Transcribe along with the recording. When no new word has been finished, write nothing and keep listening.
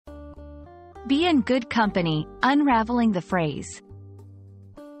Be in good company, unraveling the phrase.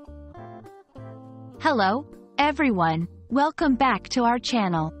 Hello, everyone. Welcome back to our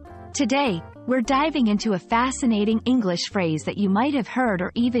channel. Today, we're diving into a fascinating English phrase that you might have heard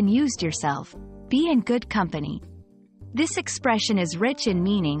or even used yourself. Be in good company. This expression is rich in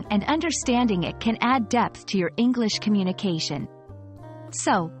meaning, and understanding it can add depth to your English communication.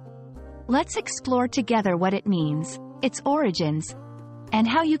 So, let's explore together what it means, its origins, and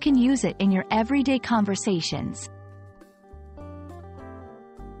how you can use it in your everyday conversations.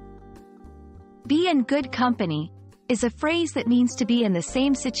 Be in good company is a phrase that means to be in the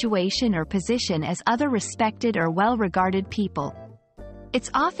same situation or position as other respected or well-regarded people.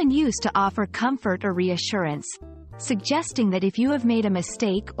 It's often used to offer comfort or reassurance, suggesting that if you have made a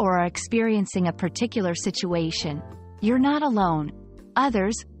mistake or are experiencing a particular situation, you're not alone.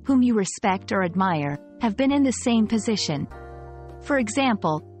 Others, whom you respect or admire, have been in the same position. For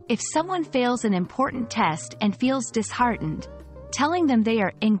example, if someone fails an important test and feels disheartened, telling them they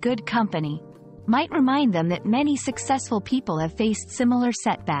are in good company might remind them that many successful people have faced similar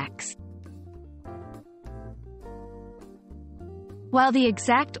setbacks. While the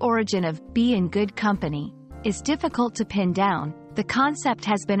exact origin of "be in good company" is difficult to pin down, the concept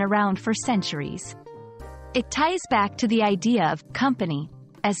has been around for centuries. It ties back to the idea of company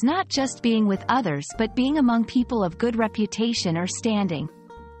as not just being with others but being among people of good reputation or standing.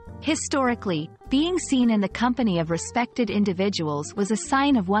 Historically, being seen in the company of respected individuals was a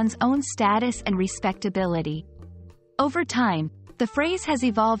sign of one's own status and respectability. Over time, the phrase has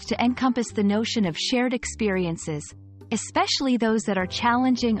evolved to encompass the notion of shared experiences, especially those that are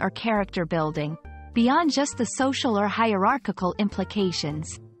challenging or character-building, beyond just the social or hierarchical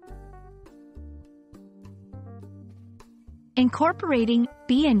implications. Incorporating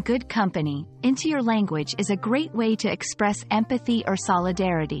 "be in good company" into your language is a great way to express empathy or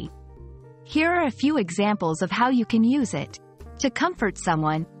solidarity. Here are a few examples of how you can use it. To comfort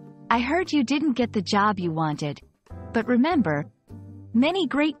someone, "I heard you didn't get the job you wanted. But remember, many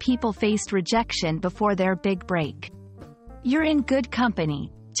great people faced rejection before their big break." You're in good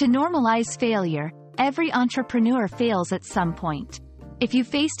company. To normalize failure, every entrepreneur fails at some point. If you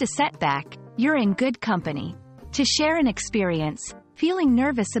faced a setback, you're in good company. To share an experience, "Feeling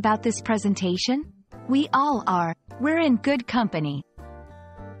nervous about this presentation?" We all are. We're in good company.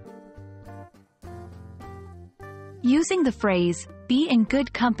 Using the phrase, "be in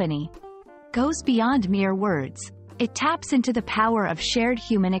good company," goes beyond mere words. It taps into the power of shared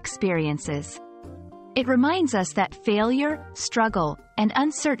human experiences. It reminds us that failure, struggle, and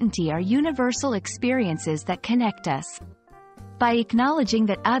uncertainty are universal experiences that connect us. By acknowledging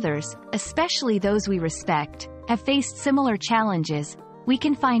that others, especially those we respect, have faced similar challenges, we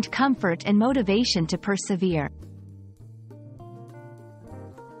can find comfort and motivation to persevere.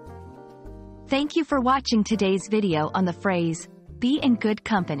 Thank you for watching today's video on the phrase, "be in good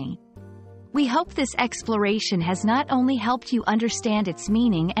company." We hope this exploration has not only helped you understand its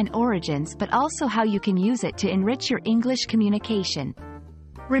meaning and origins but also how you can use it to enrich your English communication.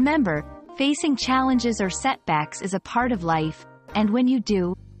 Remember, facing challenges or setbacks is a part of life, and when you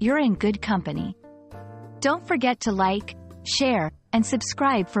do, you're in good company. Don't forget to like, share, and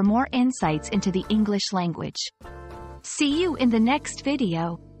subscribe for more insights into the English language. See you in the next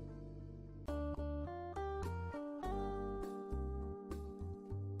video.